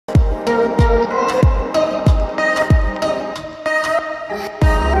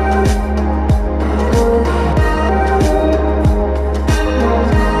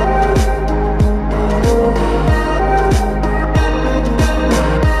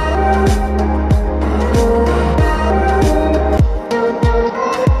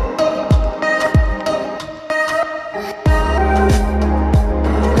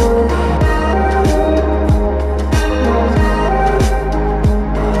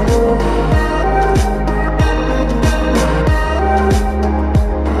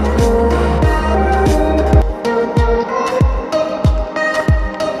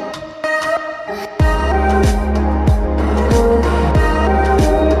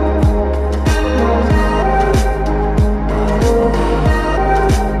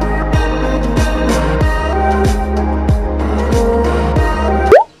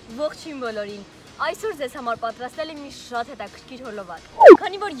համար պատրաստել եմ մի շատ հետաքրքիր հոլովակ։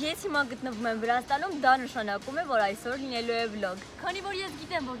 Քանի որ ես հիմա գտնվում եմ Վրաստանում, դա նշանակում է, որ այսօր լինելու է վլոգ։ Քանի որ ես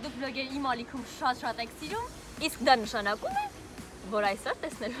գիտեմ, որ դուք վլոգերը իմ ալիքում շատ եք սիրում, իսկ դա նշանակում է, որ այսօր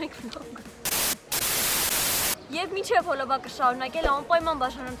տեսնելու եք վլոգ։ Եվ մինչև հոլովակը շարունակել անպայման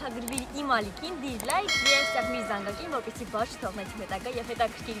բաժանորդագրվիր իմ ալիքին, դիր լայք և սեղմիր զանգակին, որպեսզի բաց չթողնեք հետագա և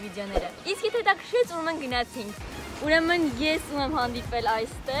հետաքրքիր վիդեոները։ Իսկ եթե հետաքրքրեց, ուրեմն գնացինք։ Ուրեմն ես ում հանդիպել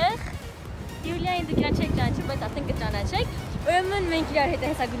այստեղ։ Յուլիային դուք իրան չեք ճանաչում, բայց արդեն կճանաչեք։ Ուրեմն մենք իրար հետ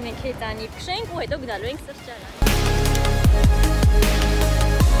հեսա գնում ենք հեծանիվ քշենք ու հետո գնալու ենք սրճարան։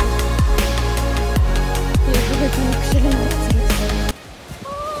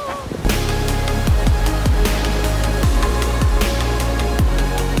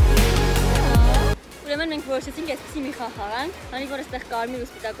 Ուրեմն մենք որոշեցինք այսպիսի մի խաղ անենք, քանի որ այստեղ կարմիր ու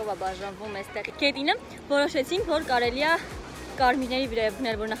սպիտակով է բաժանվում այստեղ կետինը, որոշեցինք, որ կարելի է կարմիրների վրա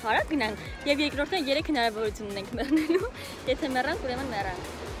գնել, որ նախարար գնանք, եւ երկրորդը 3 հնարավորություն ունենք մեռնելու, եթե մեռանք, ուրեմն մեռանք։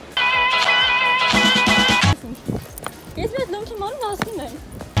 Ես մի հատ լոմքի մանուն ասում եմ։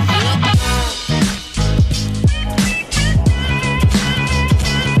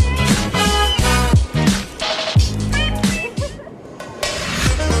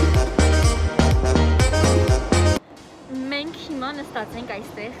 Մենք հիմա նստած ենք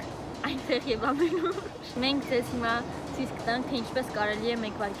այնտեղ եւ ամենուր։ Մենք ձեզ հիմա ցույց կտանք, թե ինչպես կարելի է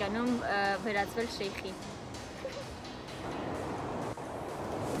 1 վայրկյանում վերածվել շեյխի։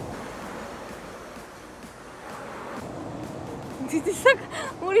 Դիտիսակ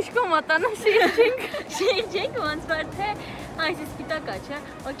ուրիշ կողմ ատանամ շեյխ ոնց որ թե այս սպիտակա չէ։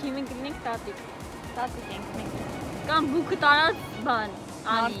 Okay, մենք լինենք տատիկ ենք մենք։ Կամ բուկը տարած բան,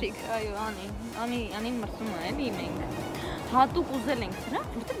 Անի։ Այո, Անին մրսում է էլի մենք։ Հատուկ ուզել ենք դրա,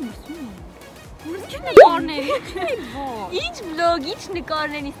 որտեղ մրսում ենք։ Մրսում նկարներ, ինչ վլոգ, ինչ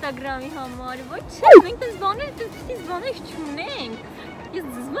նկարներ Instagram-ի համար, ոչ չէ, մենք տես բաներ չունենք։ Ես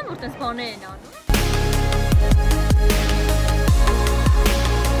զզվում եմ, որ տես բաներ են անում։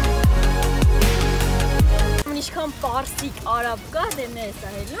 Ինչքան պարսիկ արաբ կա, դե մեզ է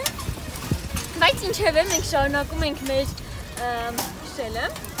հելում։ Բայց ինչև է, մենք շարունակում ենք մեր շելը։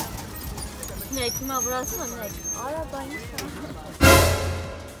 Մեկ, հիմա որ ասում եմ, մեկ, արաբա ինչ կա։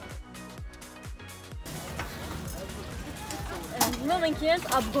 Հիմա մենք իրենց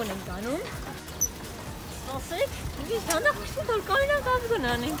աբգոն ենք անում։ Ասեք, ես դանդաղ խշտում, որ կարինակ աբգոն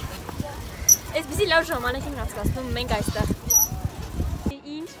անենք։ Այսպիսի լավ ժամանակ ենք հասկացնում մենք այստեղ։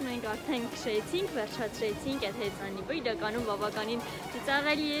 Ինչ մենք արդեն քշեցինք, վերջացրեցինք այդ հեծանիվը, իրականում բավականին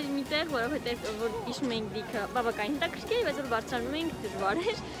ծիծաղելի էր մի տեղ, որովհետև որ հիշում ենք դիքը բավականին հետաքրքիր, բայց որ բարձրանում ենք դժվար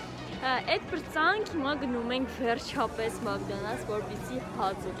էր։ Այդ պրծանք հիմա գնում ենք վերջապես Մակդոնալդս, որպեսզի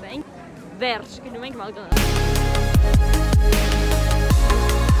հաց ուտենք։ Վերջ գնում ենք Մակդոնալդս։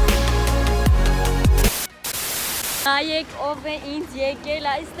 Նայեք ով է ինձ եկել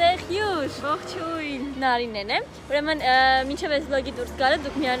այստեղ հյուր, ողջույն, Նարինեն է։ Ուրեմն մինչև այս վլոգի դուրս գալը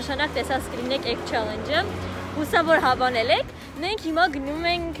դուք միանշանակ տեսած կլինեք egg challenge-ը, հուսա որ հավանել եք։ Մենք հիմա գնում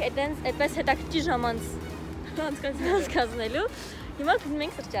ենք այդպես հետաքրքիր ժամանց անցկացնելու։ Հիմա գնում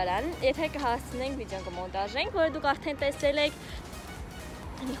ենք սրճարան, եթե կհասցնենք վիդեոն կմոնտաժենք, որը դուք արդեն տեսել եք։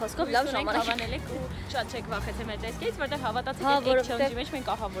 Մի խոսքով լավ ժամանակ հավանել եք ու շատ չեք վախեցել մեր տեսքից, որտեղ հավատացեք այդ egg challenge-ի մեջ մենք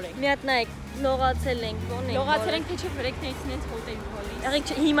ահավոր ենք։ Մի հատ նայեք, լողացել ենք, լողացել ենք թե չէ բրեկներից ինձ հոտ ենք գալիս։ Եղեք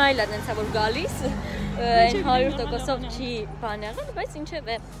հիմա էլ այնց որ գալիս, այն 100%-ով չի բան եղել, բայց ինչև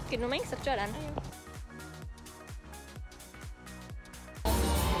է, գնում ենք սրճարան։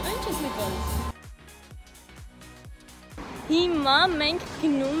 Ինչ ես միտել։ Հիմա մենք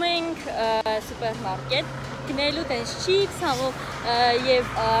գնում ենք սուպերմարկետ, գնելու տենց չիպս, համով և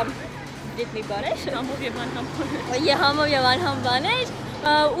դիտ մի բաներ, համով և անհամ բաներ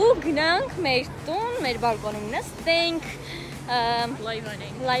ու գնանք մեր տուն, մեր բալկոնում նստենք,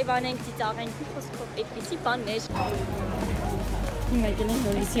 լայվ անենք, ծիծաղենք, խոսքով այդպիսի բաներ։ Հիմա եկել ենք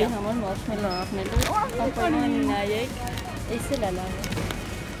նորիսի համար մարշմելո առնելու, ապայման նայեք, այս էլ է լավ է։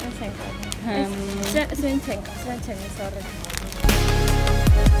 Սրանց ենք սարել։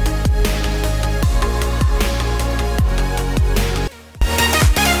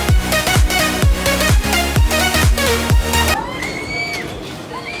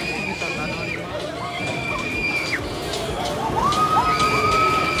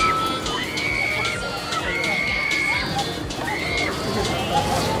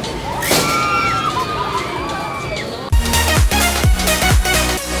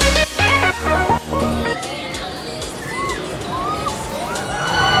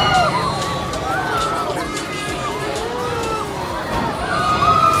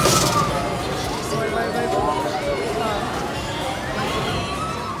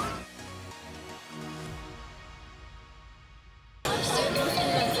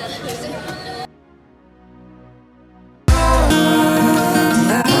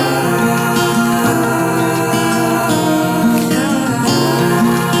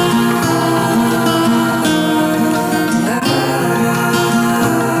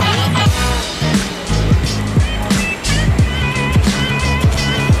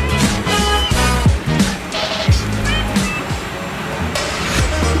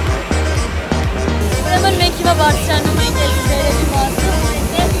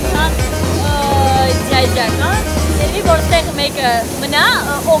 մեկը մնա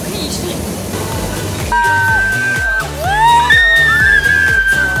օգնի իշի։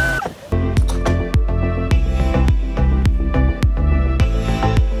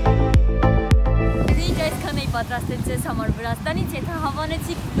 Պատրաստել ձեզ համար Վրաստանից, եթե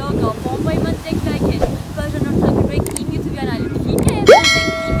հավանեցիք վլոգը, բոմբայի մտեք լայք են, բաժանորդագրվեք իմ YouTube յանալիքին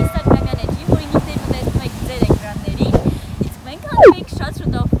է,